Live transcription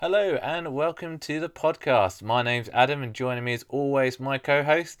Hello and welcome to the podcast. My name's Adam and joining me as always my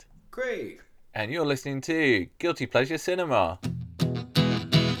co-host. Craig. And you're listening to Guilty Pleasure Cinema.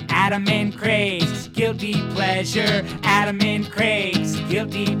 Adam and Craig's Guilty Pleasure. Adam and Craig's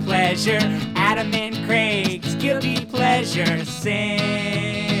Guilty Pleasure. Adam and Craig's Guilty Pleasure Cinema.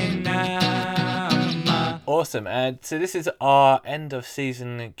 Awesome. And so this is our end of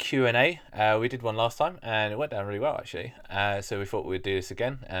season Q&A. We did one last time and it went down really well actually. So we thought we'd do this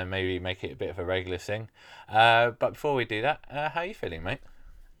again and maybe make it a bit of a regular thing. But before we do that, how are you feeling, mate?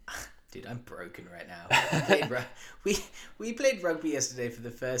 Dude, I'm broken right now. We played rugby yesterday for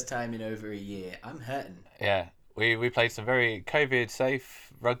the first time in over a year. I'm hurting. Yeah, we played some very COVID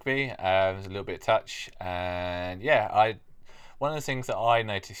safe rugby. It was a little bit of touch, and yeah, one of the things that I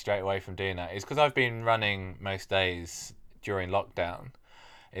noticed straight away from doing that is because I've been running most days during lockdown,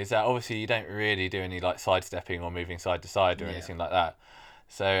 is that obviously you don't really do any like sidestepping or moving side to side or anything like that.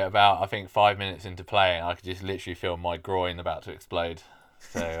 So about I think 5 minutes into playing, I could just literally feel my groin about to explode.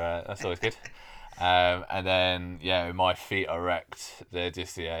 So that's always good. And then my feet are wrecked. They're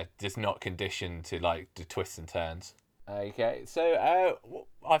just not conditioned to like the twists and turns. Okay, so what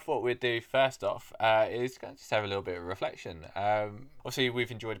I thought we'd do first off is just have a little bit of reflection. Obviously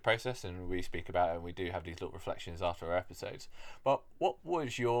we've enjoyed the process and we speak about it and we do have these little reflections after our episodes. But what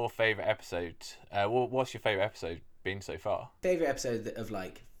was your favourite episode? What's your favourite episode been so far? Favourite episode of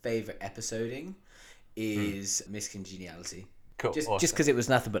like favourite episoding is Miss Congeniality. Cool, just awesome. because it was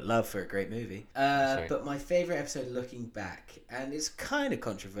nothing but love for a great movie. But my favourite episode looking back, and it's kind of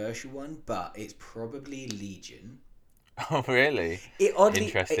controversial one, but it's probably Legion. Oh, really?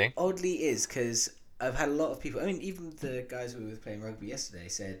 Interesting. It oddly is, because I've had a lot of people, I mean, even the guys we were playing rugby yesterday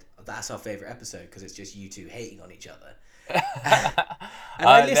said, that's our favourite episode because it's just you two hating on each other.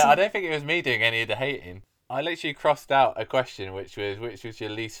 I don't think it was me doing any of the hating. I literally crossed out a question which was your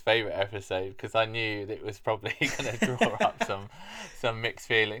least favourite episode because I knew that it was probably going to draw up some mixed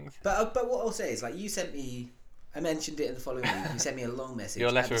feelings. But what I'll say is, like, you sent me, I mentioned it in the following week, you sent me a long message.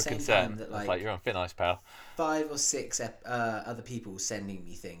 Your letter at the of same concern. time that, Like you're on thin ice, pal. 5 or 6 other people sending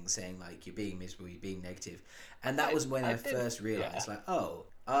me things saying, like, you're being miserable, you're being negative. And that was when I first realised, like,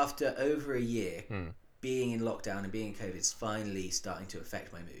 after over a year, being in lockdown and being in COVID is finally starting to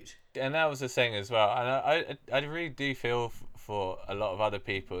affect my mood. And that was the thing as well. And I really do feel for a lot of other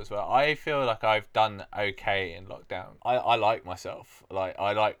people as well. I feel like I've done okay in lockdown. I like myself. Like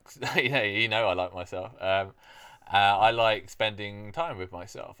I like, I like myself. I like spending time with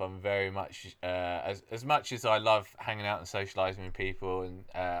myself. I'm very much as much as I love hanging out and socialising with people, and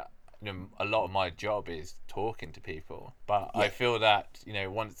a lot of my job is talking to people. But I feel that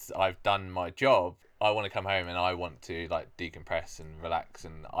once I've done my job, I want to come home and I want to like decompress and relax,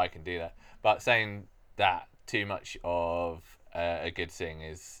 and I can do that. But saying that too much of a good thing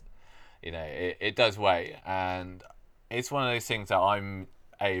is, it does weigh, and it's one of those things that I'm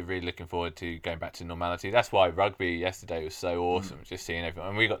really looking forward to going back to normality. That's why rugby yesterday was so awesome, just seeing everyone,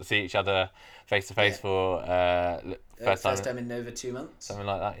 and we got to see each other face to face for first time in over 2 months, something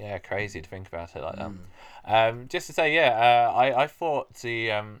like that. Yeah, crazy to think about it like that. Just to say, I thought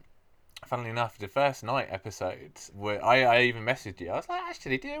funnily enough, the first night episodes, where I even messaged you. I was like,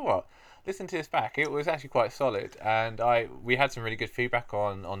 actually, do you know what? Listen to this back. It was actually quite solid, and we had some really good feedback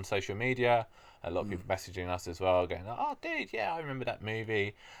on social media. A lot of people messaging us as well, going, "Oh, dude, yeah, I remember that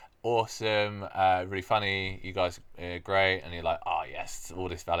movie. Awesome, really funny. You guys are great." And you're like, "Oh yes, all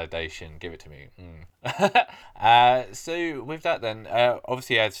this validation. Give it to me." So with that, then,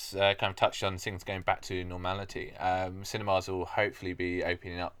 obviously, as kind of touched on things going back to normality, cinemas will hopefully be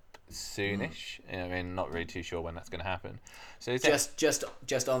opening up soonish. I mean, not really too sure when that's going to happen. So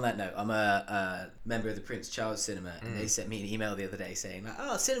just on that note, I'm a member of the Prince Charles Cinema, and they sent me an email the other day saying, like,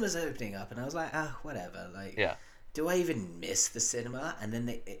 "Oh, cinema's opening up," and I was like, whatever. Like, do I even miss the cinema? And then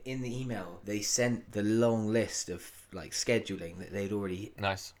in the email they sent the long list of like scheduling that they'd already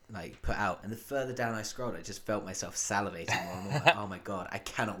like put out, and the further down I scrolled, I just felt myself salivating more and more. Like, oh my god, I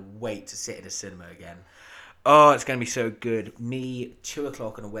cannot wait to sit in a cinema again. Oh, it's going to be so good. Me, 2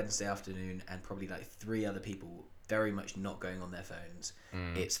 o'clock on a Wednesday afternoon, and probably like 3 other people very much not going on their phones.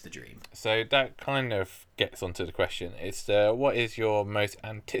 It's the dream. So that kind of gets onto the question. It's what is your most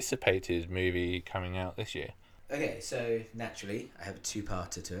anticipated movie coming out this year? Okay, so naturally, I have a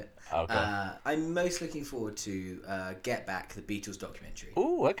 2-parter to it. Okay. I'm most looking forward to Get Back, the Beatles documentary.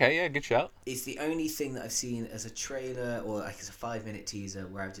 Oh, okay, yeah, good shout. It's the only thing that I've seen as a trailer or like as a 5-minute teaser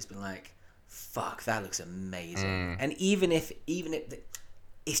where I've just been like, fuck, that looks amazing. And even if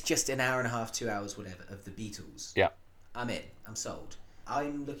it's just an hour and a half, 2 hours, whatever, of the Beatles, yeah, I'm in. I'm sold.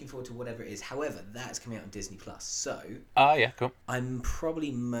 I'm looking forward to whatever it is. However, that's coming out on Disney Plus, so yeah, cool. I'm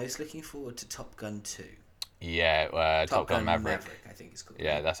probably most looking forward to Top Gun 2. Yeah, Top Gun Maverick. I think it's called.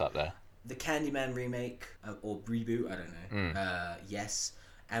 Yeah, that's up there. The Candyman remake or reboot, I don't know. Yes,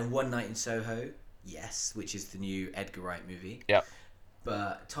 and One Night in Soho, yes, which is the new Edgar Wright movie. Yep.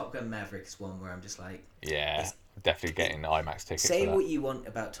 But Top Gun Maverick is one where I'm just like, yeah, definitely getting the IMAX ticket. Say what you want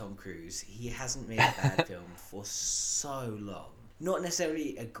about Tom Cruise, he hasn't made a bad film for so long. Not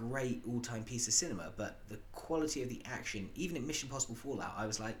necessarily a great all-time piece of cinema, but the quality of the action, even in Mission Impossible Fallout, I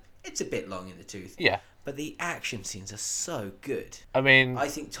was like, it's a bit long in the tooth. Yeah. But the action scenes are so good. I mean, I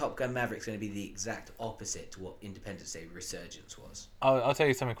think Top Gun Maverick's going to be the exact opposite to what Independence Day Resurgence was. I'll tell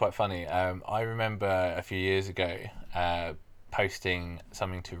you something quite funny. I remember a few years ago posting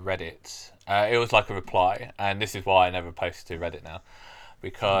something to Reddit. It was like a reply, and this is why I never post to Reddit now,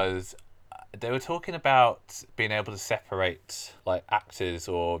 because they were talking about being able to separate like actors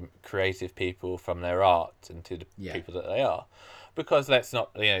or creative people from their art into the people that they are. Because let's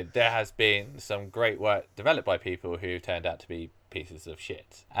not, there has been some great work developed by people who turned out to be pieces of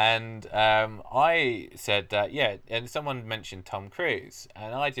shit. And I said that, and someone mentioned Tom Cruise.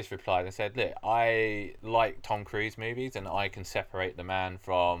 And I just replied and said, look, I like Tom Cruise movies and I can separate the man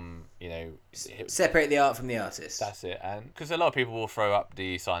from, separate the art from the artist. That's it. And because a lot of people will throw up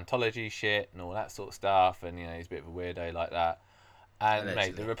the Scientology shit and all that sort of stuff. And, he's a bit of a weirdo like that. And,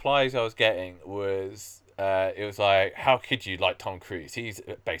 allegedly. Mate, the replies I was getting was... it was like, how could you like Tom Cruise? He's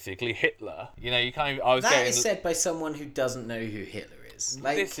basically Hitler. You kind of. That is said by someone who doesn't know who Hitler is.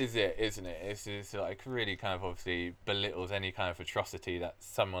 Like, this is it, isn't it? This is like really kind of obviously belittles any kind of atrocity that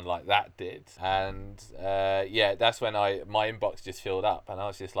someone like that did. And that's when my inbox just filled up, and I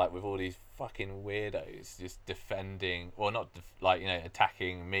was just like with all these fucking weirdos just defending, or not,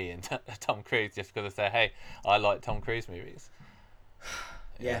 attacking me and Tom Cruise just because I say, hey, I like Tom Cruise movies.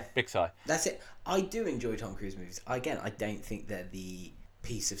 Yeah. Big sigh. That's it. I do enjoy Tom Cruise movies. Again, I don't think they're the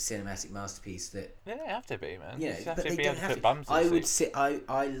piece of cinematic masterpiece that... They don't have to be, man. But they don't have to.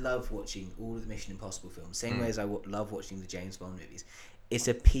 I love watching all of the Mission Impossible films, same way as I love watching the James Bond movies. It's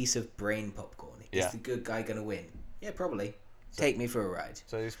a piece of brain popcorn. Is the good guy going to win? Yeah, probably. Take me for a ride.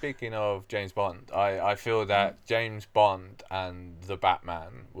 So speaking of James Bond, I feel that James Bond and the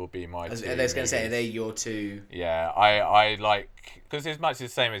Batman will be my two. I was going to say, are they your two? Yeah, I like, because it's much the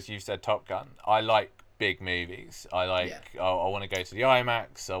same as you said, Top Gun. I like big movies. I like, I want to go to the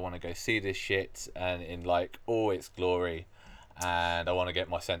IMAX. I want to go see this shit and in like all its glory, and I want to get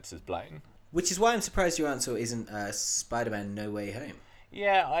my senses blown. Which is why I'm surprised your answer isn't Spider-Man No Way Home.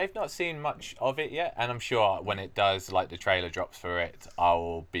 Yeah, I've not seen much of it yet, and I'm sure when it does, like the trailer drops for it, I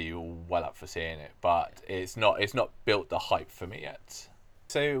will be well up for seeing it. But it's not built the hype for me yet.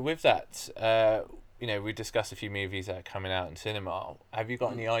 So with that, we discussed a few movies that are coming out in cinema. Have you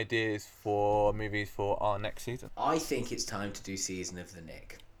got any ideas for movies for our next season? I think it's time to do Season of the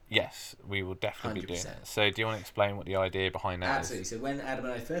Nick. Yes, we will definitely 100%. be doing that. So do you want to explain what the idea behind that Absolutely. So when Adam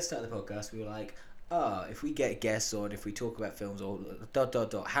and I first started the podcast, we were like, if we get guests on, if we talk about films, or ...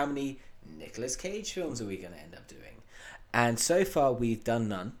 how many Nicolas Cage films are we going to end up doing? And so far, we've done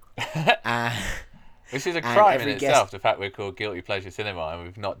none. Which is a crime in itself, the fact we're called Guilty Pleasure Cinema and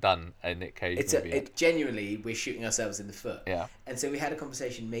we've not done a Nick Cage movie. Genuinely, we're shooting ourselves in the foot. Yeah. And so we had a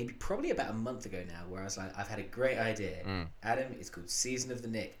conversation probably about a month ago now, where I was like, I've had a great idea. Adam, it's called Season of the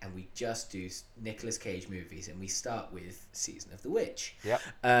Nick, and we just do Nicolas Cage movies, and we start with Season of the Witch. Yep.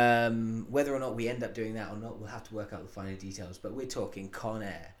 Whether or not we end up doing that or not, we'll have to work out the finer details, but we're talking Con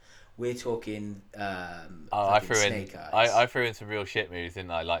Air. We're talking I threw in some real shit movies,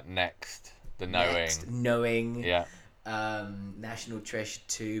 didn't I? Like Next. The Knowing. Yeah. National Treasure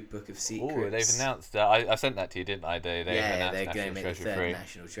 2, Book of Secrets. Oh, they've announced that. I sent that to you, didn't I? They're going to make the third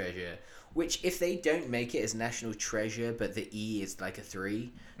National Treasure. Which, if they don't make it as National Treasure, but the E is like a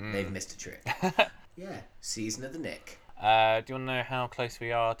 3, they've missed a trick. Yeah, Season of the Nick. Do you want to know how close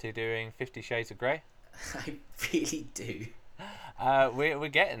we are to doing 50 Shades of Grey? I really do. We're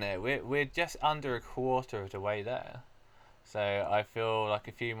getting there. We're just under a quarter of the way there. So I feel like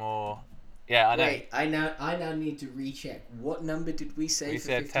a few more... Yeah, I know. Wait, I now need to recheck. What number did we say? We for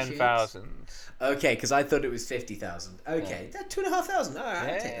said 10,000. Okay, because I thought it was 50,000. Okay, that's 2,500. All right,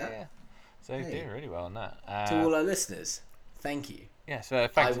 I'll take that. Yeah. So you're doing really well on that. To all our listeners, thank you. Yeah, so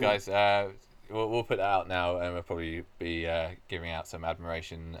thanks, guys. We'll put that out now, and we'll probably be giving out some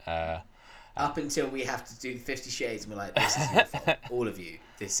admiration. Up until we have to do 50 Shades, and we're like, this is your fault. All of you,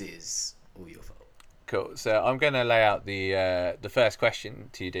 this is all your fault. Cool. So I'm going to lay out the first question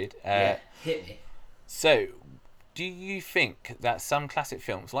to you, dude. Hit me. So, Do you think that some classic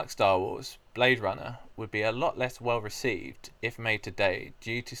films like Star Wars, Blade Runner, would be a lot less well received if made today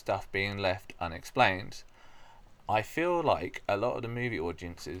due to stuff being left unexplained? I feel like a lot of the movie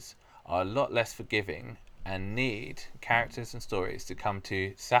audiences are a lot less forgiving and need characters and stories to come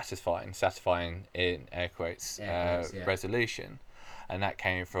to satisfying in air quotes, resolution. And that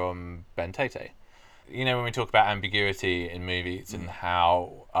came from Ben Tate. You know, when we talk about ambiguity in movies and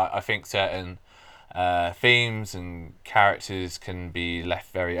how I think certain themes and characters can be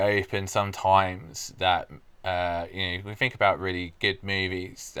left very open sometimes, that we think about really good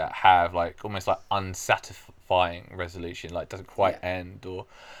movies that have like almost like unsatisfying resolution, like doesn't quite end, or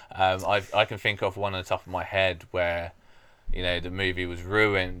I can think of one on the top of my head where the movie was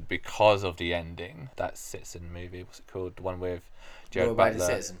ruined because of the ending. That Citizen movie, what's it called, the one with Jared Butler? Law-Abiding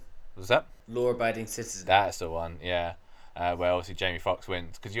Citizen. Was that Law-Abiding Citizen? That's the one, yeah. Where obviously Jamie Foxx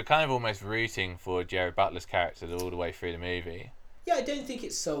wins, because you're kind of almost rooting for Jared Butler's character all the way through the movie. Yeah, I don't think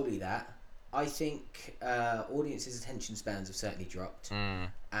it's solely that. I think audiences' attention spans have certainly dropped,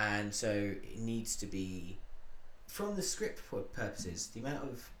 and so it needs to be, from the script purposes, the amount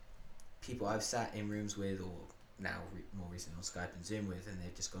of people I've sat in rooms with, or now more recently on Skype and Zoom with, and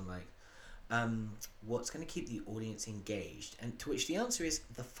they've just gone like, what's going to keep the audience engaged? And to which the answer is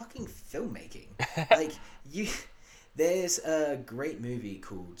the fucking filmmaking. Like, there's a great movie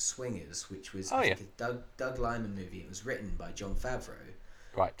called Swingers, which was I think a Doug Liman movie. It was written by Jon Favreau.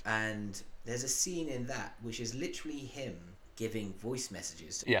 Right. And there's a scene in that which is literally him giving voice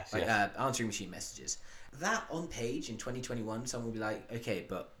messages. Answering machine messages. That on page in 2021, someone will be like, okay,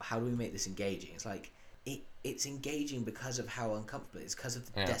 but how do we make this engaging? It's like, it's engaging because of how uncomfortable it is, because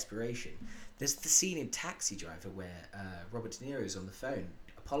of the desperation. There's the scene in Taxi Driver where Robert De Niro is on the phone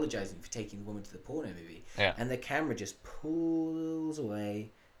apologizing for taking the woman to the porno movie, and the camera just pulls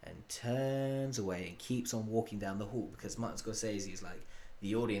away and turns away and keeps on walking down the hall, because Martin Scorsese is like,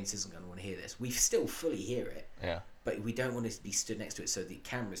 the audience isn't going to want to hear this. We still fully hear it, but we don't want to be stood next to it, so the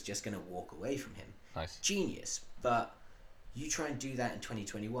camera's just going to walk away from him. Nice. Genius. But you try and do that in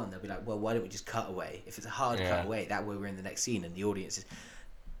 2021, they'll be like, well, why don't we just cut away? If it's a hard cut away, that way we're in the next scene and the audience is...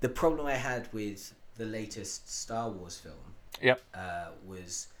 The problem I had with the latest Star Wars film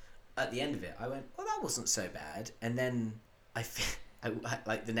was at the end of it, I went, well, that wasn't so bad. And then I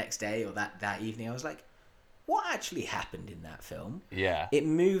like the next day or that evening, I was like, what actually happened in that film? Yeah. It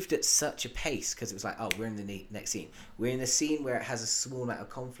moved at such a pace, because it was like, oh, we're in the next scene. We're in the scene where it has a small amount of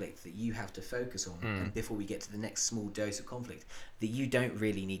conflict that you have to focus on, and before we get to the next small dose of conflict, that you don't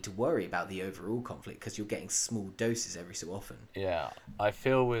really need to worry about the overall conflict, because you're getting small doses every so often. Yeah, I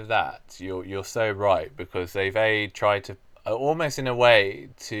feel with that, you're so right, because they've tried to, almost in a way,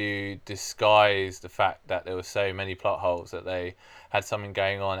 to disguise the fact that there were so many plot holes, that they had something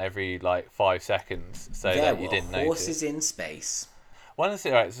going on every 5 seconds, so that you didn't notice. Horses in space. One of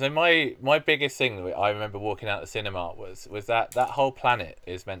the right. So my biggest thing that I remember walking out the cinema was that whole planet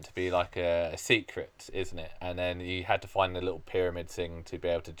is meant to be like a secret, isn't it? And then you had to find the little pyramid thing to be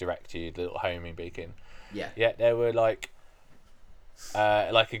able to direct you, the little homing beacon. Yeah. Yet there were like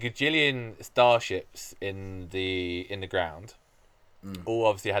a gajillion starships in the ground. All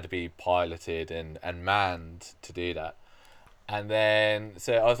obviously had to be piloted and manned to do that. And then,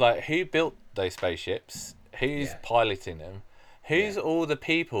 so I was like, who built those spaceships? Who's piloting them? Who's all the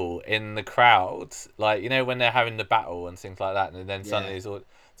people in the crowds? Like, when they're having the battle and things like that, and then suddenly it's all...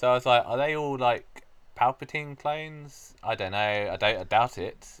 So I was like, are they all like Palpatine clones? I don't know. I doubt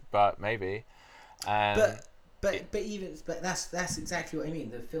it, but maybe. But that's exactly what I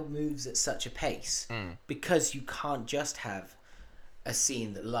mean. The film moves at such a pace because you can't just have a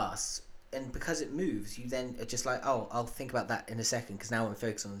scene that lasts. And because it moves, you then are just like, oh, I'll think about that in a second, because now I'm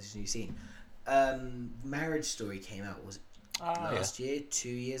focused on this new scene. Marriage Story came out, was it last year? 2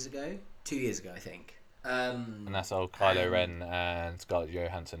 years ago? 2 years ago, I think. And that's old Kylo Ren and Scarlett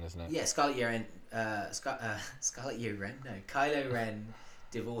Johansson, isn't it? Yeah, Scarlett Johansson. No, Kylo Ren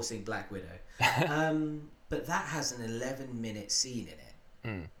divorcing Black Widow. But that has an 11-minute scene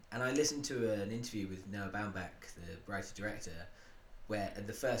in it. And I listened to an interview with Noah Baumbach, the writer-director, where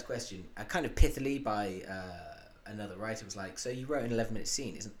the first question, kind of pithily by another writer, was like, so you wrote an 11-minute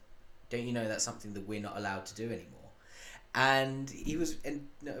scene, don't you know that's something that we're not allowed to do anymore? And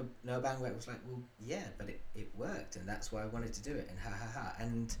Noah Baumbach was like, well, yeah, but it worked, and that's why I wanted to do it, and ha ha ha.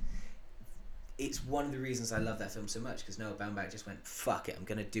 And it's one of the reasons I love that film so much, because Noah Baumbach just went, fuck it, I'm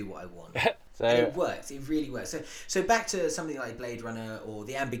going to do what I want. And it worked. It really worked. So back to something like Blade Runner, or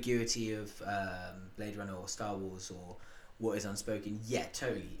the ambiguity of Blade Runner or Star Wars, or what is unspoken. Yeah,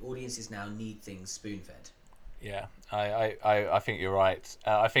 totally. Audiences now need things spoon-fed. Yeah, I think you're right.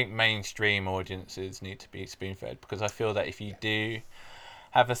 I think mainstream audiences need to be spoon-fed, because I feel that if you do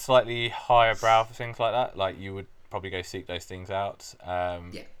have a slightly higher brow for things like that, like, you would probably go seek those things out.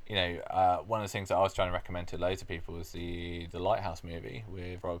 Yeah. You know, one of the things that I was trying to recommend to loads of people was the Lighthouse movie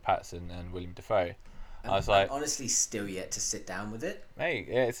with Robert Pattinson and William Dafoe. I was like, I'm honestly still yet to sit down with it. mate,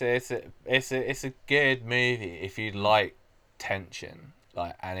 it's a good movie if you like tension,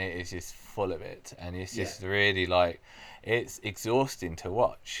 like, and it is just full of it, and it's just really, like, it's exhausting to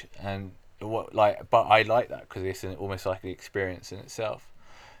watch, and but I like that because it's almost like an experience in itself.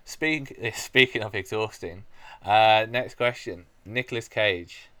 Speaking of exhausting, next question, Nicolas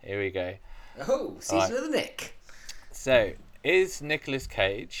Cage. Here we go. Oh, season of the Nick. So, is Nicolas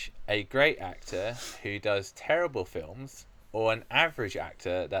Cage a great actor who does terrible films, or an average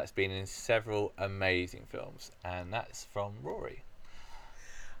actor that's been in several amazing films? And that's from Rory.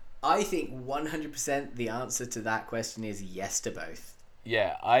 I think 100% the answer to that question is yes to both.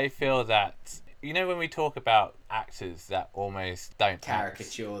 Yeah, I feel that, you know, when we talk about actors that almost don't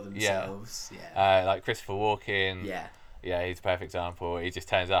caricature act, themselves, like Christopher Walken. Yeah, he's a perfect example. He just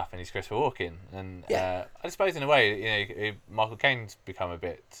turns up and he's Christopher Walken, and I suppose in a way, you know, Michael Caine's become a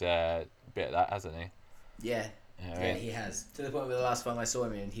bit of that, hasn't he? Yeah. He has. To the point where the last time I saw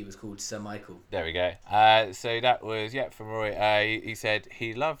him in, he was called Sir Michael. There we go. So that was, from Roy. He said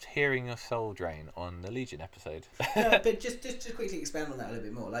he loved hearing your soul drain on the Legion episode. No, but just to quickly expand on that a little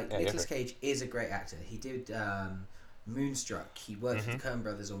bit more. Like, Nicolas Cage is a great actor. He did Moonstruck. He worked with the Coen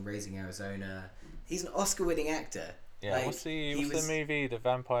Brothers on Raising Arizona. He's an Oscar-winning actor. Yeah, like, what's the movie, the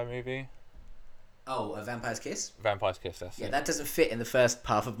vampire movie? Oh, A Vampire's Kiss? Vampire's Kiss, that's it. That doesn't fit in the first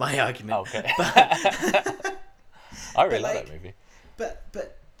half of my argument. Okay. But I really like that movie.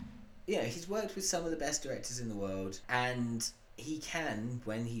 But yeah, he's worked with some of the best directors in the world, and he can,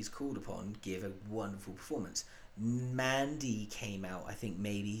 when he's called upon, give a wonderful performance. Mandy came out, I think,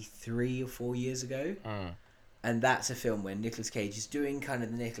 maybe 3 or 4 years ago. And that's a film where Nicolas Cage is doing kind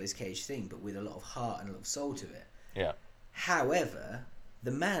of the Nicolas Cage thing, but with a lot of heart and a lot of soul to it. Yeah. However,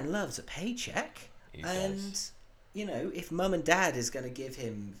 the man loves a paycheck. He and, does. You know, if mum and dad is going to give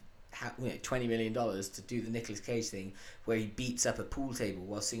him $20 million to do the Nicolas Cage thing where he beats up a pool table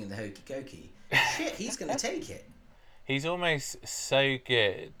while singing the Hokey Cokey, shit, he's going to take it. He's almost so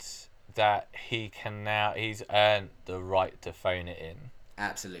good that he's earned the right to phone it in.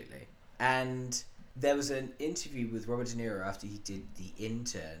 Absolutely. And there was an interview with Robert De Niro after he did The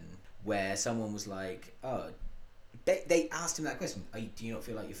Intern where someone was like, they asked him that question, do you not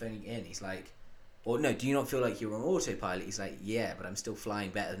feel like you're phoning it in? He's like, or no, do you not feel like you're on autopilot? He's like, yeah, but I'm still flying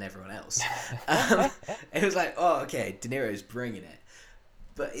better than everyone else. It was like, oh, okay, De Niro's bringing it.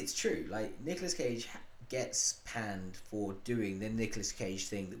 But it's true, like, Nicolas Cage gets panned for doing the Nicolas Cage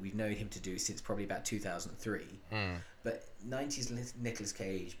thing that we've known him to do since probably about 2003. But 90s Nicolas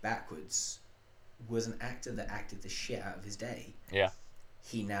Cage backwards was an actor that acted the shit out of his day. Yeah.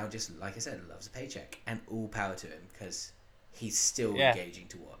 He now just, like I said, loves a paycheck, and all power to him, because he's still engaging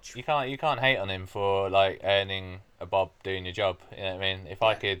to watch. You can't hate on him for, like, earning a bob doing your job. You know what I mean? If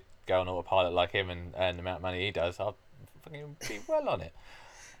I could go on autopilot like him and earn the amount of money he does, I'd fucking be well on it.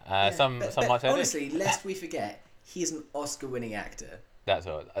 Some might say honestly, lest we forget, he's an Oscar-winning actor. That's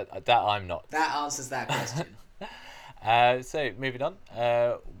all. That I'm not. That answers that question. So moving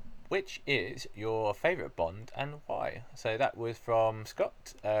on. Which is your favourite Bond and why? So that was from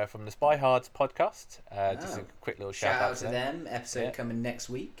Scott from the Spy Hards podcast. Just a quick little shout out to them. Episode coming next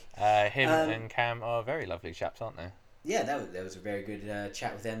week. Him and Cam are very lovely chaps, aren't they? Yeah, that was a very good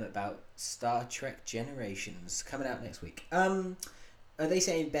chat with them about Star Trek Generations coming out next week. Are they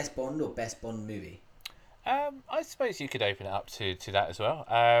saying best Bond or best Bond movie? I suppose you could open it up to that as well.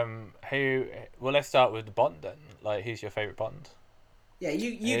 Well, let's start with the Bond then. Like, who's your favourite Bond? Yeah,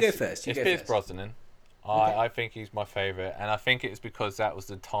 you go first. It's Pierce Brosnan. I think he's my favourite, and I think it's because that was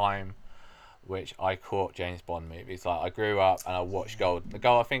the time which I caught James Bond movies. Like, I grew up and I watched I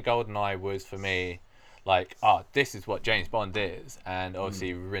think GoldenEye was for me like, this is what James Bond is, and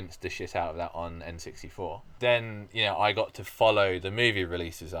obviously rinsed the shit out of that on N64. Then, you know, I got to follow the movie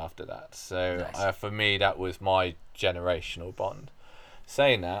releases after that. So for me, that was my generational Bond.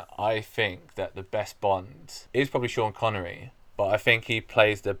 Saying that, I think that the best Bond is probably Sean Connery. But I think he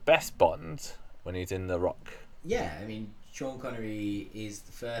plays the best Bond when he's in The Rock. Yeah, I mean, Sean Connery is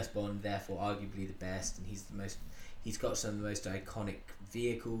the first Bond, therefore arguably the best, and he's got some of the most iconic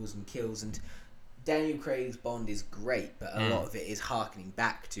vehicles and kills, and Daniel Craig's Bond is great, but a lot of it is harkening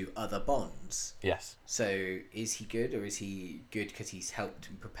back to other Bonds. Yes. So is he good, or is he good because he's helped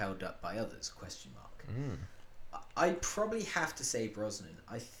and propelled up by others? ? I'd probably have to say Brosnan.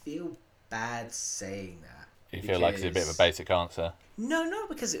 I feel bad saying that. You feel like it's a bit of a basic answer. No, not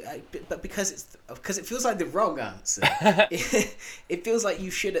because because it feels like the wrong answer. It feels like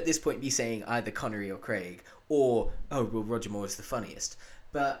you should at this point be saying either Connery or Craig, or Roger Moore is the funniest.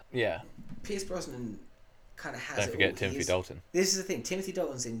 But yeah, Pierce Brosnan kind of has. Don't forget Timothy Dalton. This is the thing. Timothy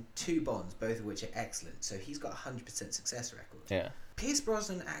Dalton's in 2 Bonds, both of which are excellent. So he's got a 100% success record. Yeah. Pierce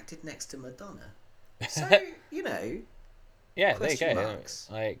Brosnan acted next to Madonna. So you know. Yeah, there you go.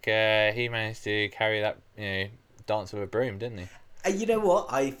 Like he managed to carry that, dance with a broom, didn't he? And you know what?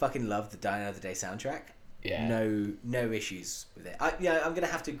 I fucking love the Die Another Day soundtrack. Yeah. No issues with it. I'm gonna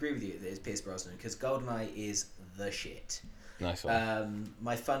have to agree with you that it's Pierce Brosnan because GoldenEye is the shit. Nice one.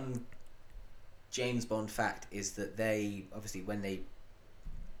 My fun James Bond fact is that they obviously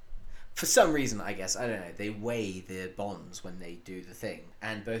for some reason, I guess, I don't know, they weigh the bonds when they do the thing,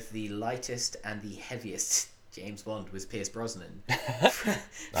 and both the lightest and the heaviest James Bond was Pierce Brosnan.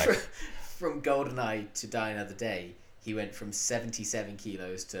 Nice. From GoldenEye to Die Another Day, he went from 77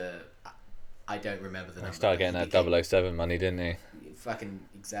 kilos to I don't remember the number. He started getting that 007 money, didn't he? Fucking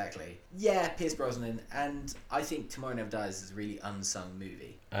exactly. Yeah, Pierce Brosnan, and I think Tomorrow Never Dies is a really unsung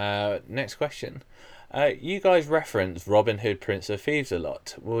movie. Next question. You guys reference Robin Hood, Prince of Thieves a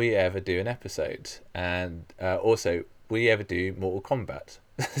lot. Will you ever do an episode? And also, will you ever do Mortal Kombat?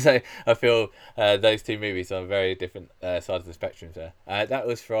 So I feel those 2 movies are very different sides of the spectrum there. That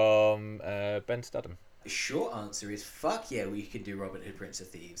was from Ben Studham. The short answer is fuck yeah, we could do Robin Hood, Prince of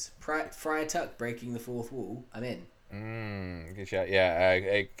Thieves. Friar Tuck breaking the 4th wall. I'm in. Good shout. Yeah,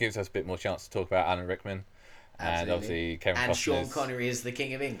 it gives us a bit more chance to talk about Alan Rickman. Absolutely. And obviously Kevin Costner. And Sean Connery is the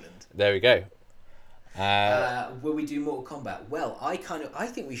King of England. There we go. Will we do Mortal Kombat? Well, I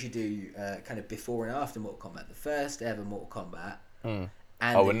think we should do kind of before and after Mortal Kombat. The first ever Mortal Kombat.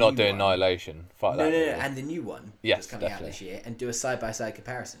 And we're not doing Annihilation. Fuck no, that. No, and the new one that's coming definitely. out this year, and do a side-by-side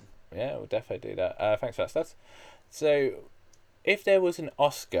comparison. Yeah, we'll definitely do that. Thanks for that, Studs. So, if there was an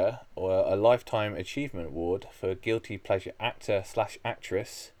Oscar or a Lifetime Achievement Award for Guilty Pleasure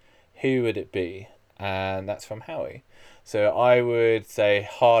Actor/Actress, who would it be? And that's from Howie. So I would say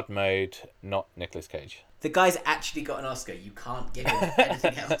Hard Mode, not Nicolas Cage. The guy's actually got an Oscar. You can't give him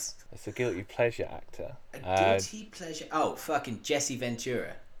anything else. It's a guilty pleasure actor. A guilty pleasure... Oh, fucking Jesse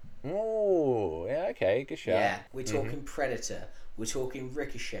Ventura. Oh, yeah, okay, good shout. Yeah, we're talking Predator. We're talking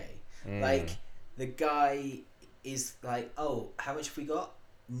Ricochet. Like, the guy is like, oh, how much have we got?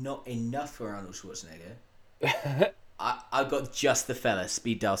 Not enough for Arnold Schwarzenegger. I've got just the fella,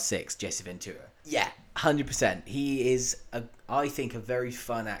 Speed Dial 6, Jesse Ventura. Yeah, 100%. He is, I think, a very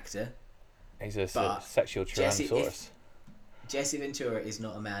fun actor. He's a sexual Tyrannosaurus. Jesse Ventura is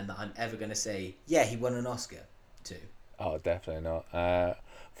not a man that I'm ever going to say, yeah, he won an Oscar to. Oh, definitely not.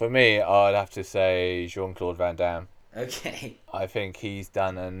 For me, I'd have to say Jean-Claude Van Damme. Okay. I think he's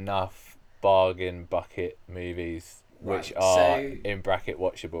done enough bargain bucket movies which are in bracket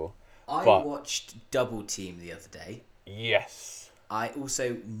watchable. I watched Double Team the other day. Yes. I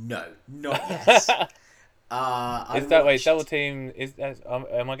also not yes. Double Team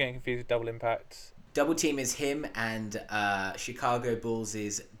am I getting confused with Double Impact? Double Team is him and Chicago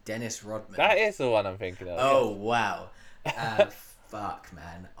Bulls' Dennis Rodman. That is the one I'm thinking of. Oh wow. Fuck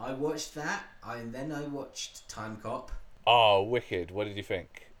man. I watched that and then I watched Time Cop. Oh, wicked. What did you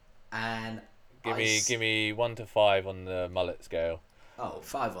think? And give me 1 to 5 on the mullet scale. Oh,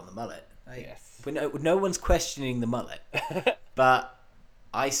 5 on the mullet. Yes. No one's questioning the mullet. But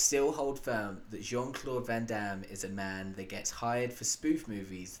I still hold firm that Jean-Claude Van Damme is a man that gets hired for spoof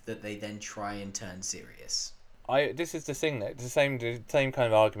movies that they then try and turn serious. This is the thing, though. The same kind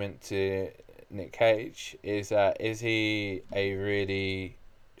of argument to Nick Cage is he a really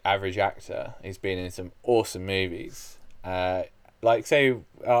average actor? He's been in some awesome movies. I don't think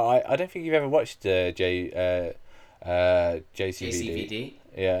you've ever watched JCVD. JCVD?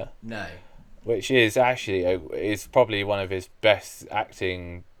 Yeah. No. Which is actually is probably one of his best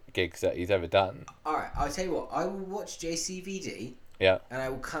acting gigs that he's ever done. All right, I'll tell you what. I will watch JCVD. Yeah. And I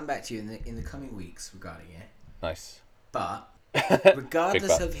will come back to you in the coming weeks regarding it. Nice. But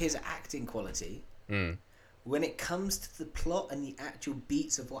regardless of his acting quality, when it comes to the plot and the actual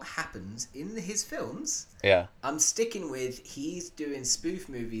beats of what happens in his films, I'm sticking with he's doing spoof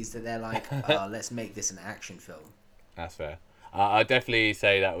movies that they're like, let's make this an action film. That's fair. I'd definitely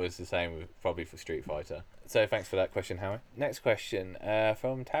say that was the same probably for Street Fighter. So thanks for that question, Howie. Next question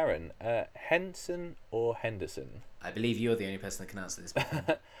from Taryn. Henson or Henderson? I believe you're the only person that can answer this.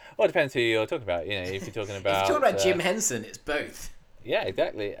 Well, it depends who you're talking about. If you're talking about... if you're talking about Jim Henson, it's both. Yeah,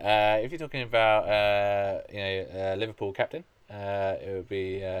 exactly. If you're talking about Liverpool captain, it would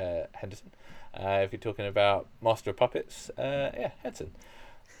be Henderson. If you're talking about Master of Puppets, Henson.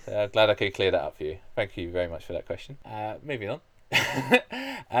 So glad I could clear that up for you. Thank you very much for that question. Moving on.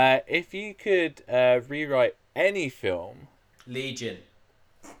 If you could rewrite any film... Legion.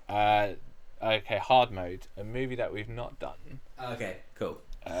 Okay, hard mode. A movie that we've not done. Okay, cool.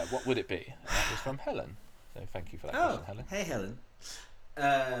 What would it be? And that was from Helen. So thank you for that question, Helen. Hey, Helen.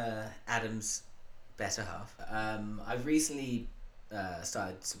 Adam's better half. I've recently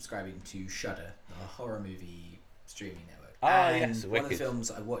started subscribing to Shudder, the horror movie streaming network. Yes, one of the films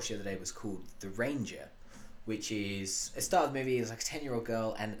I watched the other day was called The Ranger, which is... It started the movie as like a 10-year-old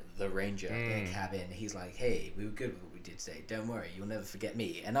girl and the ranger in a cabin. He's like, hey, we were good with what we did today. Don't worry, you'll never forget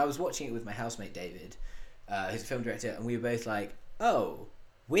me. And I was watching it with my housemate David, who's a film director, and we were both like, oh,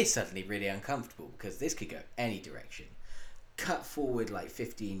 we're suddenly really uncomfortable because this could go any direction. Cut forward like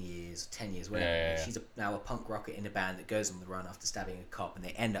 15 years, 10 years, whatever. Yeah. She's now a punk rocker in a band that goes on the run after stabbing a cop, and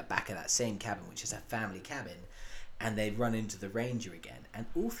they end up back at that same cabin, which is a family cabin, and they run into the ranger again. And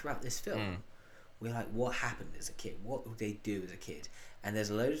all throughout this film, we're like, what happened as a kid? What would they do as a kid? And there's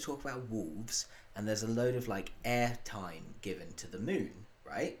a load of talk about wolves, and there's a load of like airtime given to the moon,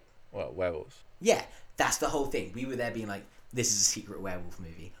 right? Well, werewolves. Yeah, that's the whole thing. We were there being like, this is a secret werewolf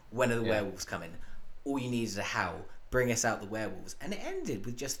movie. When are the werewolves coming? All you need is a howl. Bring us out the werewolves. And it ended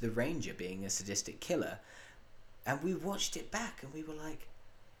with just the ranger being a sadistic killer. And we watched it back and we were like,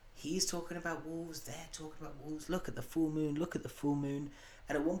 he's talking about wolves, they're talking about wolves. Look at the full moon, look at the full moon.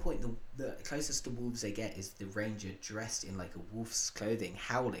 And at one point, the closest to wolves they get is the ranger dressed in like a wolf's clothing,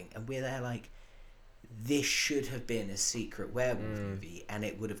 howling. And we're there like, this should have been a secret werewolf movie. And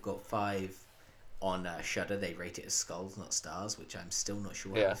it would have got 5 on Shudder. They rate it as skulls, not stars, which I'm still not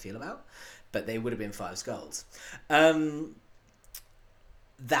sure how I feel about. But they would have been 5 skulls. That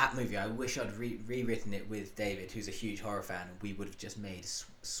movie, I wish I'd rewritten it with David, who's a huge horror fan, and we would have just made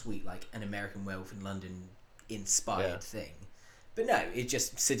sweet, like an American Werewolf in London inspired thing. But no, it's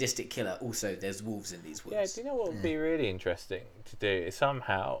just sadistic killer. Also, there's wolves in these woods. Yeah, do you know what would be really interesting to do is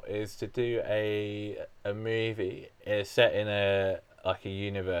to do a movie set in a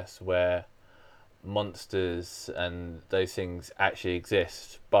universe where monsters and those things actually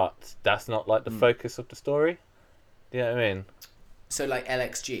exist, but that's not like the focus of the story. Do you know what I mean? So like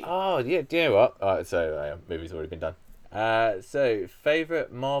LXG. Oh yeah, do you know what? Alright, so movie's already been done. So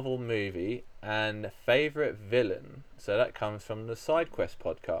favourite Marvel movie and favourite villain. So that comes from the SideQuest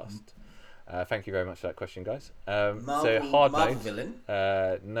podcast. Thank you very much for that question, guys. So hard Marvel mode, villain.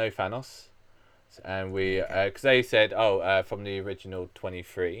 no Thanos. And we, because they said, from the original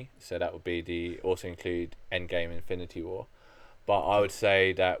 23, so that would be also include Endgame, Infinity War. But I would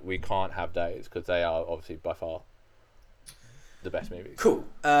say that we can't have those because they are obviously by far the best movies. Cool.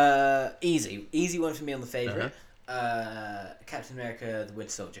 Easy one for me on the favourite. Captain America: The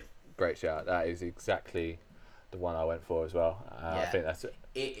Winter Soldier. Great shout. That is exactly the one I went for as well. I think that's it.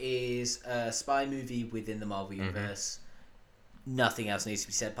 It is a spy movie within the Marvel Universe. Nothing else needs to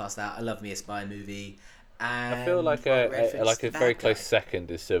be said past that. I love me a spy movie. And I feel like a very close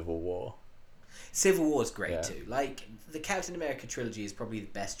second is Civil War. Civil War is great too. Like the Captain America trilogy is probably the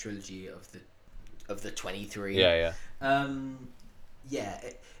best trilogy of the 23. Yeah.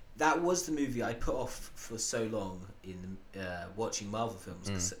 That was the movie I put off for so long in watching Marvel films.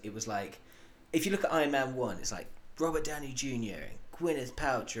 'Cause it was like, if you look at Iron Man 1, it's like Robert Downey Jr. and Gwyneth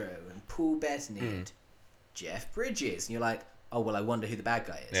Paltrow and Paul Bettany and Jeff Bridges, and you're like, oh well, I wonder who the bad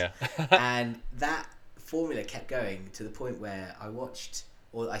guy is. Yeah. And that formula kept going to the point where I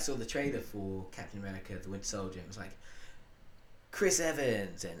saw the trailer for Captain America: The Winter Soldier. And it was like Chris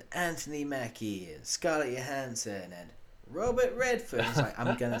Evans and Anthony Mackie and Scarlett Johansson and Robert Redford. It's like,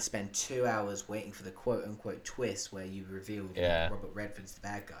 I'm gonna spend 2 hours waiting for the quote unquote twist where you reveal that Robert Redford's the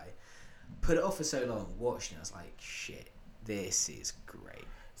bad guy. Put it off for so long, watched it, I was like, shit, this is great.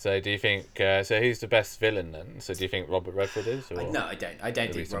 So do you think? So who's the best villain then? So do you think Robert Redford is? Or no, I don't. I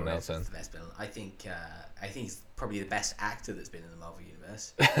don't think Robert else Redford's the best villain. I think he's probably the best actor that's been in the Marvel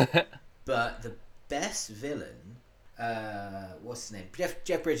universe. But the best villain, what's his name?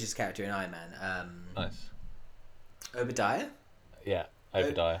 Jeff Bridges' character in Iron Man. Nice. Obadiah. Yeah,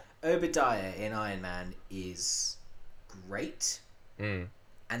 Obadiah. Obadiah in Iron Man is great, and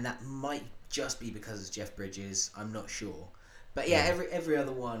that might just be because it's Jeff Bridges. I'm not sure. But yeah, every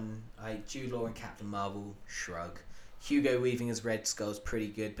other one, like Jude Law and Captain Marvel, shrug. Hugo Weaving as Red Skull's pretty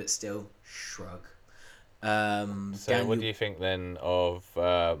good, but still, shrug. So what do you think then of,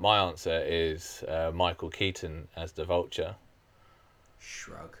 my answer is Michael Keaton as the Vulture.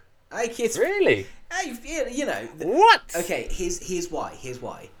 Shrug. It's, really? You know. What? Okay, here's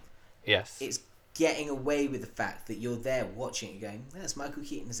why. Yes. It's getting away with the fact that you're there watching it going, that's Michael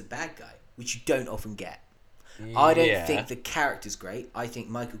Keaton as a bad guy, which you don't often get. I don't think the character's great. I think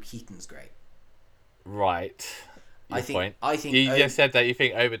Michael Keaton's great. Right. I think you just said that you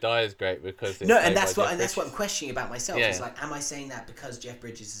think Obadiah's great because it's that's what I'm questioning about myself. It's like, am I saying that because Jeff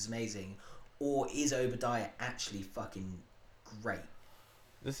Bridges is amazing, or is Obadiah actually fucking great?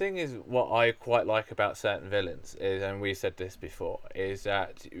 The thing is, what I quite like about certain villains is, and we said this before, is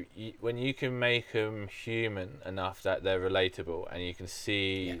that when you can make them human enough that they're relatable, and you can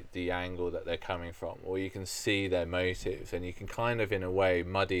see the angle that they're coming from, or you can see their motives, and you can kind of, in a way,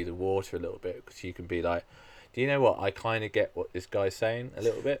 muddy the water a little bit, because you can be like, do you know what? I kind of get what this guy's saying a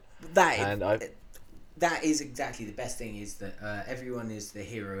little bit. That is exactly the best thing, is that everyone is the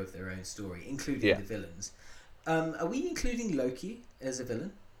hero of their own story, including the villains. Are we including Loki as a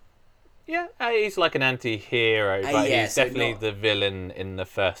villain? Yeah, he's like an anti-hero, but he's definitely the villain in the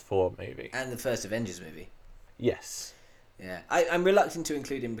first Thor movie. And the first Avengers movie. Yes. Yeah, I'm reluctant to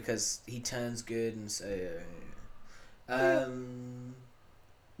include him because he turns good, and so...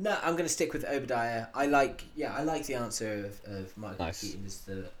 No, I'm going to stick with Obadiah. I like the answer of Michael Keaton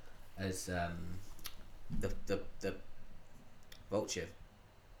as the Vulture.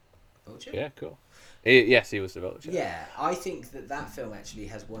 Vulture? Yeah, cool. Yes, he was the Vulture. Yeah, I think that film actually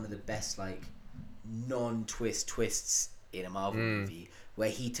has one of the best like non-twists in a Marvel movie, where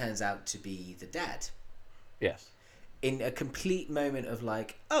he turns out to be the dad. Yes. In a complete moment of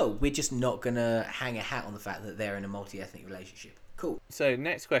like, oh, we're just not gonna hang a hat on the fact that they're in a multi-ethnic relationship. Cool. So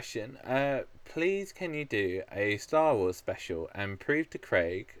next question. Please can you do a Star Wars special and prove to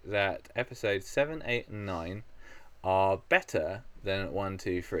Craig that episodes 7, 8 and 9 are better than 1,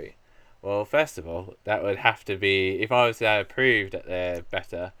 2, 3? Well, first of all, that would have to be, if I was to prove that they're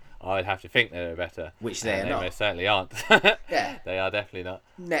better, I would have to think they're better. Which they are not. They most certainly aren't. Yeah. They are definitely not.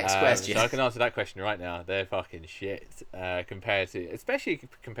 Next question. So I can answer that question right now. They're fucking shit, especially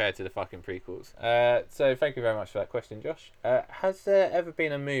compared to the fucking prequels. So thank you very much for that question, Josh. Has there ever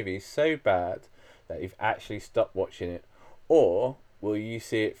been a movie so bad that you've actually stopped watching it, or will you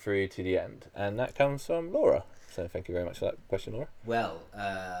see it through to the end? And that comes from Laura. So thank you very much for that question, Laura. Well,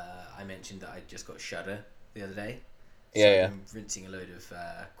 I mentioned that I just got Shudder the other day. So I'm rinsing a load of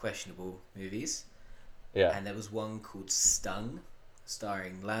questionable movies. Yeah. And there was one called Stung,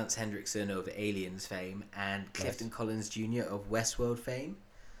 starring Lance Henriksen of Aliens fame and Clifton Collins Jr. of Westworld fame.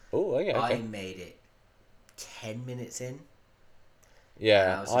 Oh, yeah. Okay. I made it 10 minutes in. Yeah.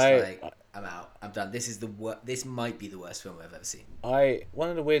 And I was just like, I'm out. I'm done. This is this might be the worst film I've ever seen. One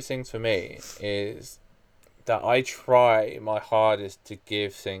of the weird things for me is that I try my hardest to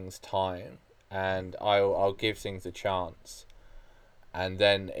give things time, and I'll give things a chance, and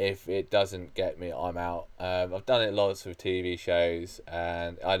then if it doesn't get me, I'm out. I've done it lots with TV shows,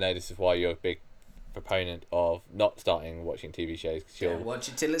 and I know this is why you're a big proponent of not starting watching TV shows. Watch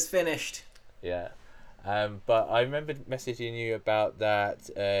it till it's finished. Yeah. But I remember messaging you about that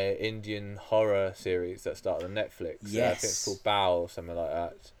Indian horror series that started on Netflix. Yes. I think it's called Bao or something like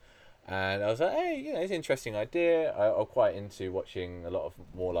that. And I was like, hey, it's an interesting idea. I'm quite into watching a lot of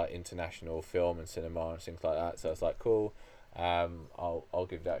more like international film and cinema and things like that. So I was like, cool, I'll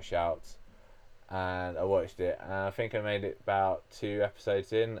give that a shout. And I watched it, and I think I made it about 2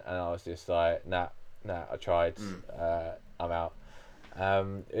 episodes in, and I was just like, nah, I tried, I'm out.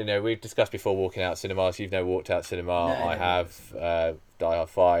 We've discussed before walking out cinemas. You've never walked out cinema. No, I have Die Hard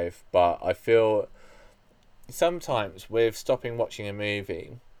 5, but I feel sometimes with stopping watching a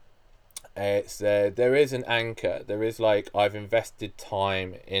movie, it's there is an anchor. There is like, I've invested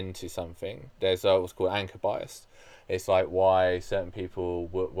time into something. There's what's called anchor bias. It's like why certain people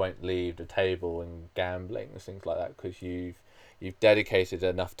won't leave the table in gambling and things like that, because you've dedicated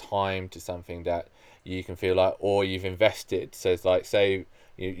enough time to something that you can feel like, or you've invested. So it's like, say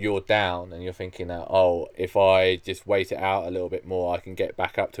you're down and you're thinking that, oh, if I just wait it out a little bit more, I can get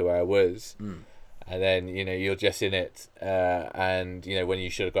back up to where I was. And then, you're just in it. And, when you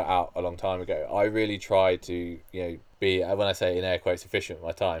should have got out a long time ago. I really try to, be, when I say in air quotes, efficient with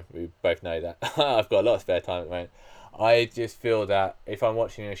my time. We both know that. I've got a lot of spare time at the moment. I just feel that if I'm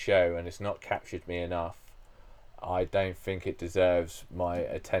watching a show and it's not captured me enough, I don't think it deserves my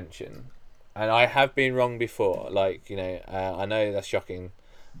attention. And I have been wrong before. Like, I know that's shocking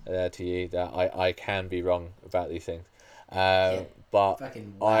to you that I can be wrong about these things. But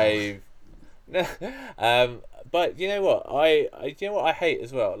but you know what? I hate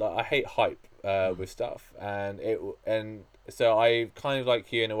as well. Like, I hate hype with stuff, and so I kind of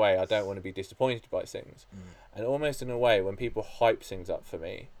like you in a way. I don't want to be disappointed by things, and almost in a way, when people hype things up for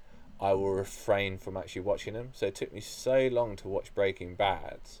me, I will refrain from actually watching them. So it took me so long to watch Breaking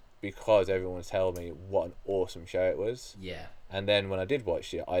Bad, because everyone was telling me what an awesome show it was. Yeah. And then when I did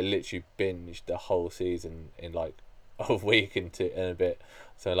watch it, I literally binged the whole season in like a week and a bit.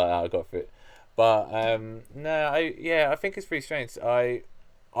 So like I got through it. But I think it's pretty strange. I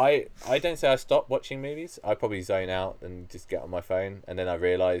don't say I stop watching movies. I probably zone out and just get on my phone, and then I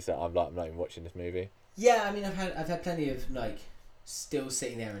realise that I'm not even watching this movie. Yeah, I mean, I've had plenty of like still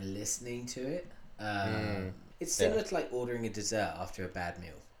sitting there and listening to it. It's similar to like ordering a dessert after a bad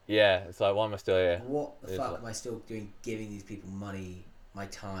meal. Yeah, it's like, why am I still here? What the fuck am I still doing? Giving these people money, my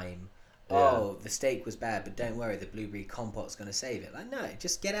time. Yeah. Oh, the steak was bad, but don't worry, the blueberry compot's going to save it. Like, no,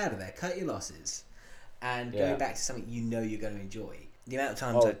 just get out of there, cut your losses, and go back to something you know you're going to enjoy. The amount of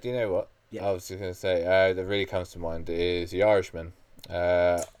times. Do you know what? Yeah. I was just going to say that really comes to mind is The Irishman.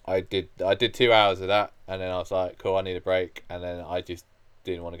 I did 2 hours of that, and then I was like, cool, I need a break, and then I just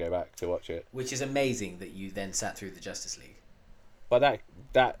didn't want to go back to watch it. Which is amazing that you then sat through the Justice League. But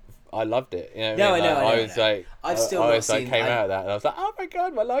that I loved it. You know, no, I mean? I know. I was like, I've still I not was like, seen. came out of that, and I was like, oh my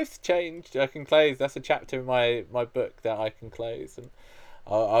god, my life's changed. I can close. That's a chapter in my book that I can close. And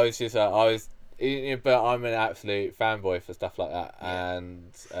I was just, but I'm an absolute fanboy for stuff like that,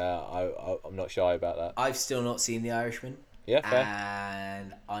 and I'm not shy about that. I've still not seen The Irishman. Yeah, fair.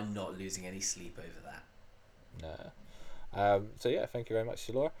 And I'm not losing any sleep over that. No. So yeah, thank you very much,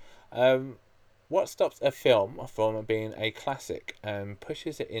 Laura. What stops a film from being a classic and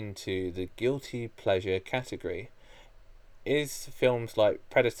pushes it into the guilty pleasure category? Is films like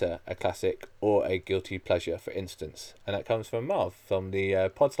Predator a classic or a guilty pleasure, for instance? And that comes from Marv from the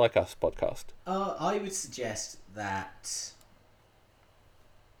Pods Like Us podcast. I would suggest that.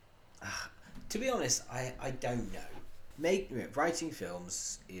 To be honest, I don't know. Writing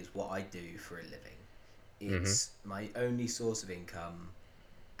films is what I do for a living. It's my only source of income,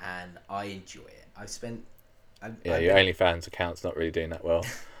 and I enjoy it. Your OnlyFans account's not really doing that well.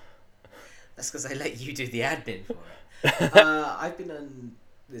 That's because I let you do the admin for it. I've been on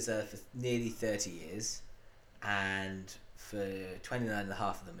this earth for nearly 30 years, and for 29 and a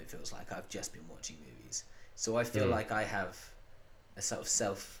half of them, it feels like I've just been watching movies. So I feel like I have a sort of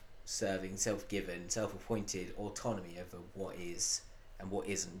self-serving, self-given, self-appointed autonomy over what is and what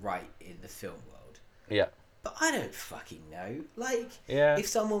isn't right in the film world. Yeah. But I don't fucking know. Like, if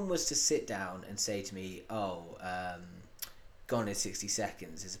someone was to sit down and say to me, Gone in 60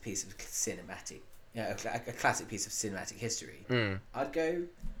 Seconds is a piece of cinematic, a classic piece of cinematic history, I'd go,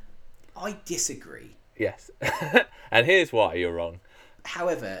 I disagree. Yes. And here's why you're wrong.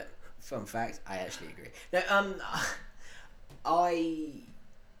 However, fun fact, I actually agree. No,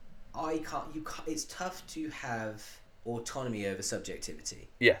 I can't, it's tough to have autonomy over subjectivity.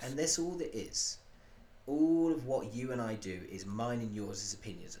 Yes. And that's all it is. All of what you and I do is mine and yours as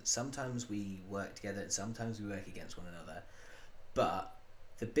opinions. And sometimes we work together and sometimes we work against one another. But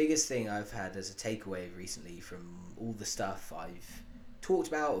the biggest thing I've had as a takeaway recently from all the stuff I've talked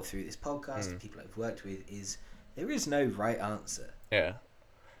about or through this podcast and people I've worked with is there is no right answer. Yeah.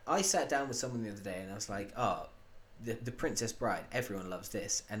 I sat down with someone the other day and I was like, the Princess Bride, everyone loves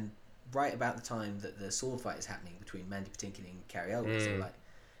this. And right about the time that the sword fight is happening between Mandy Patinkin and Carrie Elwes, they're like,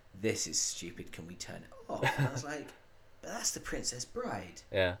 this is stupid, can we turn it off? And I was like, but that's the Princess Bride.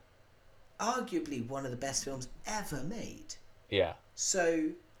 Yeah. Arguably one of the best films ever made. Yeah. So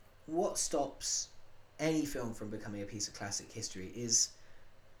what stops any film from becoming a piece of classic history is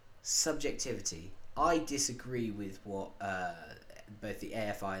subjectivity. I disagree with what both the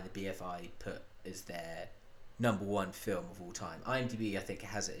AFI and the BFI put as their number one film of all time. IMDb, I think,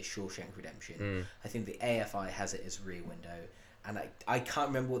 has it as Shawshank Redemption. I think the AFI has it as Rear Window. And I can't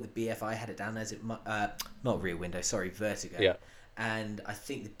remember what the BFI had it down as. Not Rear Window, sorry, Vertigo. Yeah. And I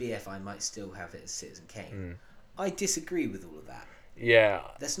think the BFI might still have it as Citizen Kane. I disagree with all of that. Yeah.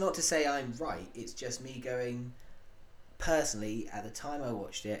 That's not to say I'm right. It's just me going, personally, at the time I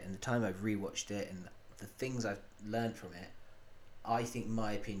watched it and the time I've rewatched it and the things I've learned from it, I think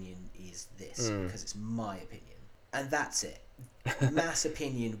my opinion is this because it's my opinion. And that's it. Mass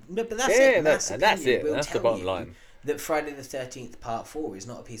opinion. No, but that's it. Mass opinion. That's it. Will That's tell the bottom you line. That Friday the 13th Part 4 is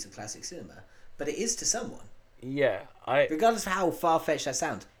not a piece of classic cinema, but it is to someone. Yeah, regardless of how far-fetched that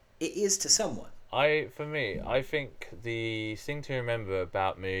sounds, it is to someone. For me, I think the thing to remember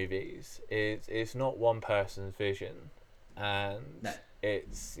about movies is it's not one person's vision, and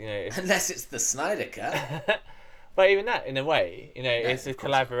it's unless it's the Snyder Cut. But even that, in a way, it's a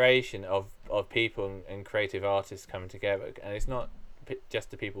collaboration of people and creative artists coming together, and it's not just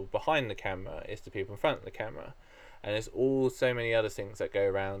the people behind the camera; it's the people in front of the camera. And there's all so many other things that go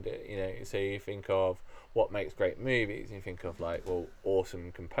around it, so you think of what makes great movies, you think of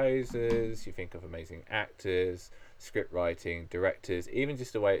awesome composers, you think of amazing actors, script writing, directors, even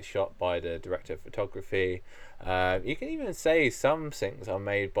just the way it's shot by the director of photography. You can even say some things are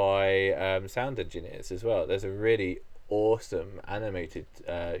made by sound engineers as well. There's a really awesome animated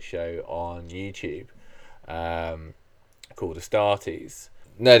show on YouTube called Astartes.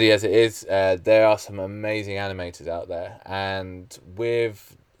 Nerdy as it is, there are some amazing animators out there, and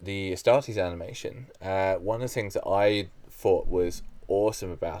with the Astartes animation, one of the things that I thought was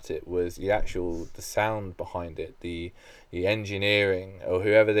awesome about it was the sound behind it, the engineering, or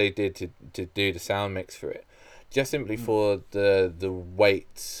whoever they did to do the sound mix for it, just simply for the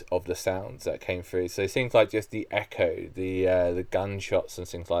weight of the sounds that came through. So things like just the echo, the gunshots and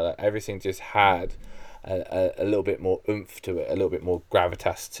things like that, everything just had a little bit more oomph to it, a little bit more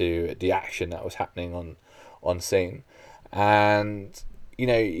gravitas to the action that was happening on scene. And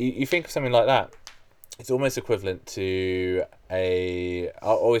you think of something like that, it's almost equivalent to I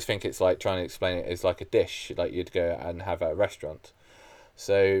always think it's like trying to explain it as like a dish like you'd go and have at a restaurant.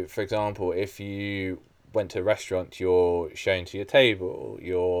 So for example, if you went to a restaurant, you're shown to your table,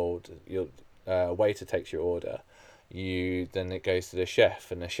 your waiter takes your order, then it goes to the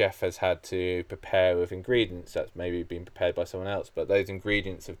chef, and the chef has had to prepare with ingredients that's maybe been prepared by someone else, but those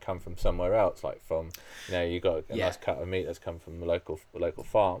ingredients have come from somewhere else, like from you got a nice cut of meat that's come from a local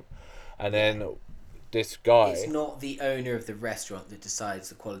farm, and then this guy, it's not the owner of the restaurant that decides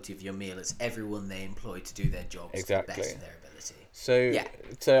the quality of your meal, it's everyone they employ to do their jobs to the best of their ability. So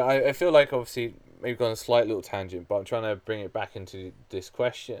I feel like obviously maybe gone a slight little tangent, but I'm trying to bring it back into this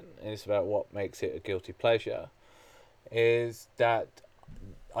question, and it's about what makes it a guilty pleasure. Is that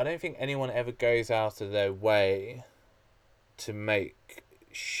I don't think anyone ever goes out of their way to make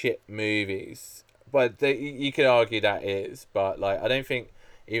shit movies, but you could argue that is, but like I think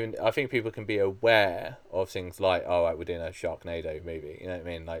people can be aware of things like, oh right, we're doing a Sharknado movie, you know what I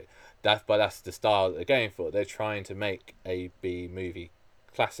mean, like that's the style that they're going for. They're trying to make a B movie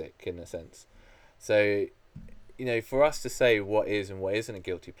classic in a sense. So for us to say what is and what isn't a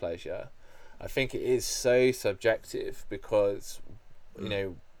guilty pleasure, I think it is so subjective, because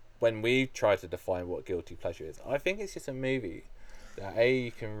when we try to define what guilty pleasure is, I think it's just a movie that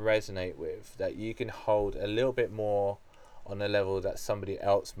you can resonate with, that you can hold a little bit more on a level that somebody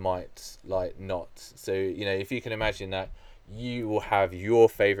else might like not. So if you can imagine that you will have your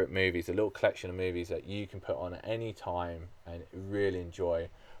favorite movies, a little collection of movies that you can put on at any time and really enjoy,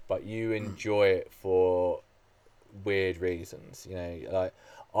 but you enjoy it for weird reasons. Like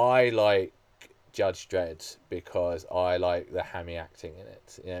I like Judge Dredd because I like the hammy acting in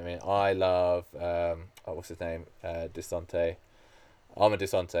it. You know what I mean? I love what's his name? Armand Desante.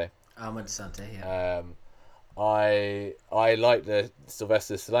 Yeah. I like the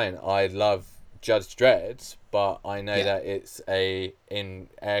Sylvester Stallone. I love Judge Dredd, but I know that it's in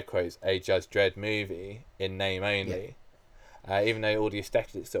air quotes, a Judge Dredd movie in name only. Even though all the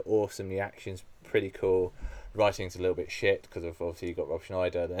aesthetics are awesome, the action's pretty cool. Writing's a little bit shit because of obviously you got Rob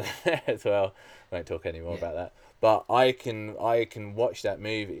Schneider then as well. I won't talk anymore about that. But I can watch that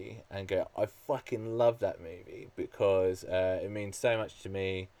movie and go, I fucking love that movie because it means so much to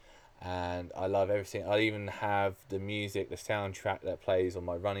me, and I love everything. I even have the music, the soundtrack that plays on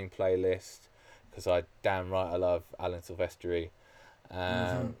my running playlist because I love Alan Silvestri.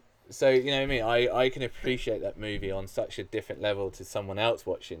 So you know what I mean. I can appreciate that movie on such a different level to someone else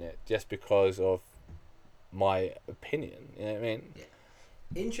watching it just because of my opinion, you know what I mean? Yeah.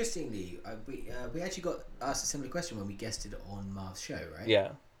 Interestingly, we actually got asked a similar question when we guested on Marv's show, right? Yeah.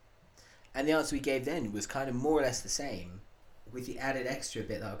 And the answer we gave then was kind of more or less the same, with the added extra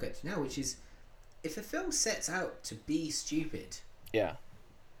bit that I'll get to now, which is, if a film sets out to be stupid,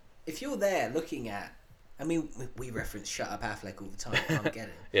 if you're there looking at, I mean, we reference Shut Up Affleck all the time,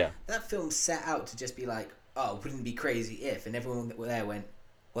 Armageddon. That film set out to just be like, oh, wouldn't it be crazy if, and everyone that were there went,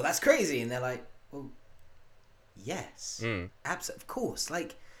 well, that's crazy, and they're like, well, yes, absolutely, of course.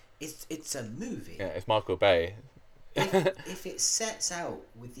 Like, it's a movie. Yeah, it's Michael Bay. if it sets out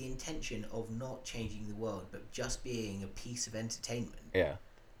with the intention of not changing the world, but just being a piece of entertainment,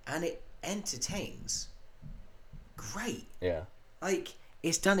 and it entertains, great. Like,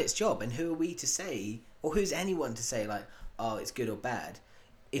 it's done its job, and who are we to say, or who's anyone to say like, oh, it's good or bad?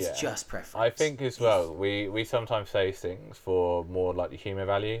 It's just preference. I think as well, we sometimes say things for more like the humour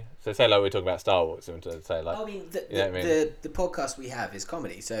value. So say like we're talking about Star Wars, and to say like, I mean, the podcast we have is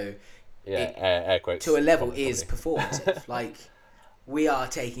comedy, so air quotes, to a level is performative. Like, we are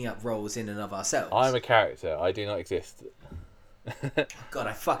taking up roles in and of ourselves. I'm a character. I do not exist. God,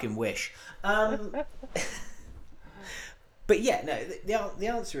 I fucking wish. But yeah, no. The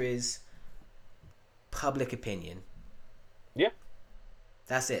answer is public opinion. Yeah.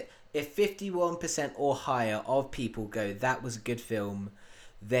 That's it. If 51% or higher of people go, that was a good film,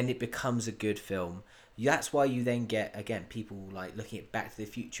 then it becomes a good film. That's why you then get, again, people like looking at Back to the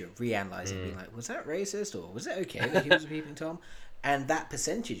Future, reanalyzing, being like, was that racist, or was it okay that he was a peeping Tom? And that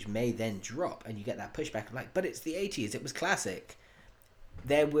percentage may then drop, and you get that pushback of like, but it's the 80s, it was classic.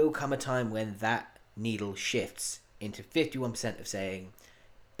 There will come a time when that needle shifts into 51% of saying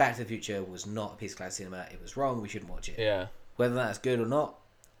Back to the Future was not a piece of classic cinema, it was wrong, we shouldn't watch it. Yeah. Whether that's good or not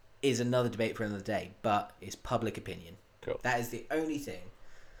is another debate for another day, but it's public opinion. Cool. That is the only thing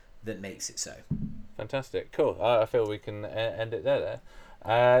that makes it so. Fantastic. Cool. I feel we can end it there.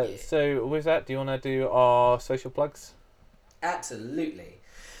 Yeah. So with that, do you want to do our social plugs? Absolutely.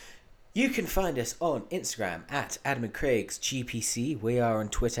 You can find us on Instagram at Adam and Craig's GPC. We are on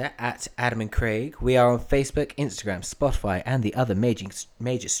Twitter at Adam and Craig. We are on Facebook, Instagram, Spotify, and the other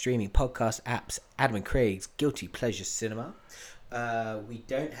major streaming podcast apps. Adam and Craig's Guilty Pleasure Cinema. We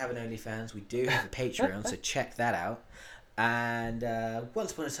don't have an OnlyFans. We do have a Patreon, so check that out. And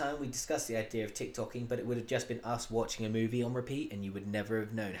once upon a time, we discussed the idea of TikToking, but it would have just been us watching a movie on repeat, and you would never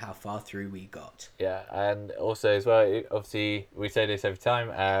have known how far through we got. Yeah, and also as well, obviously, we say this every time,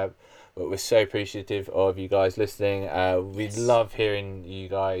 but we're so appreciative of you guys listening. We love hearing you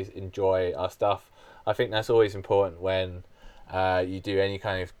guys enjoy our stuff. I think that's always important when you do any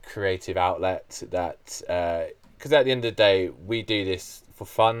kind of creative outlet, that because at the end of the day, we do this for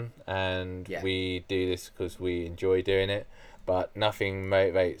fun, and we do this because we enjoy doing it, but nothing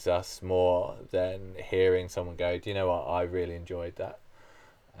motivates us more than hearing someone go, do you know what, I really enjoyed that.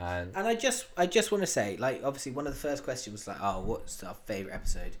 And I just want to say, like, obviously one of the first questions was like, oh, what's our favourite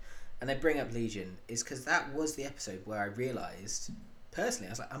episode? And I bring up Legion is because that was the episode where I realised, personally,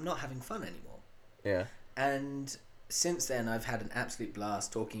 I was like, I'm not having fun anymore. Yeah. And since then, I've had an absolute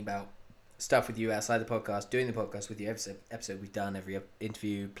blast talking about stuff with you outside the podcast, doing the podcast with you, every episode we've done, every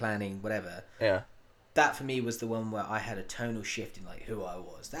interview, planning, whatever. Yeah. That for me was the one where I had a tonal shift in like who I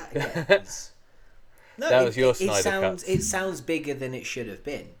was. That again was... No, that was your Snyder Cut. It sounds bigger than it should have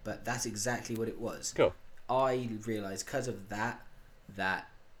been, but that's exactly what it was. Cool. I realised because of that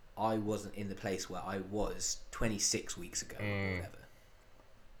I wasn't in the place where I was 26 weeks ago or whatever.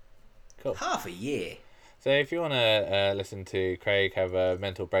 Cool. Half a year. So if you want to listen to Craig have a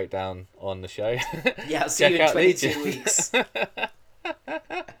mental breakdown on the show, yeah, I'll see you in 22 weeks.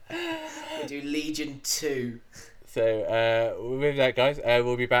 We do Legion 2. So with that, guys,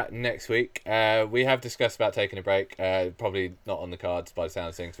 we'll be back next week. We have discussed about taking a break. Probably not on the cards by the sound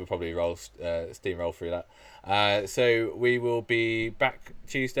of things. We'll probably steamroll through that. So we will be back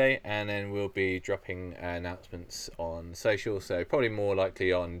Tuesday, and then we'll be dropping announcements on social. So probably more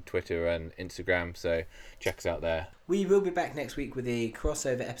likely on Twitter and Instagram. So check us out there. We will be back next week with a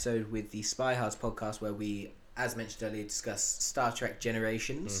crossover episode with the Spy Hards podcast, where we, as mentioned earlier, discuss Star Trek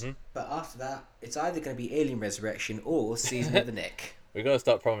Generations. Mm-hmm. But after that, it's either going to be Alien Resurrection or Season of the Nick. We've got to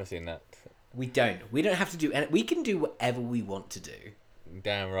start promising that. We don't have to do anything. We can do whatever we want to do.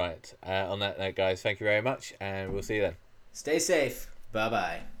 Damn right. On that note, guys, thank you very much, and we'll see you then. Stay safe.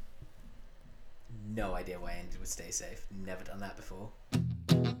 Bye-bye. No idea why I ended with stay safe. Never done that before.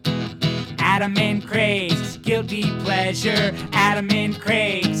 Adam and Craig's Guilty Pleasure. Adam and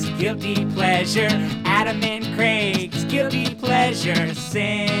Craig's Guilty Pleasure. Adam and Craig's Guilty Pleasure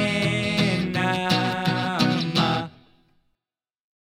Cinema.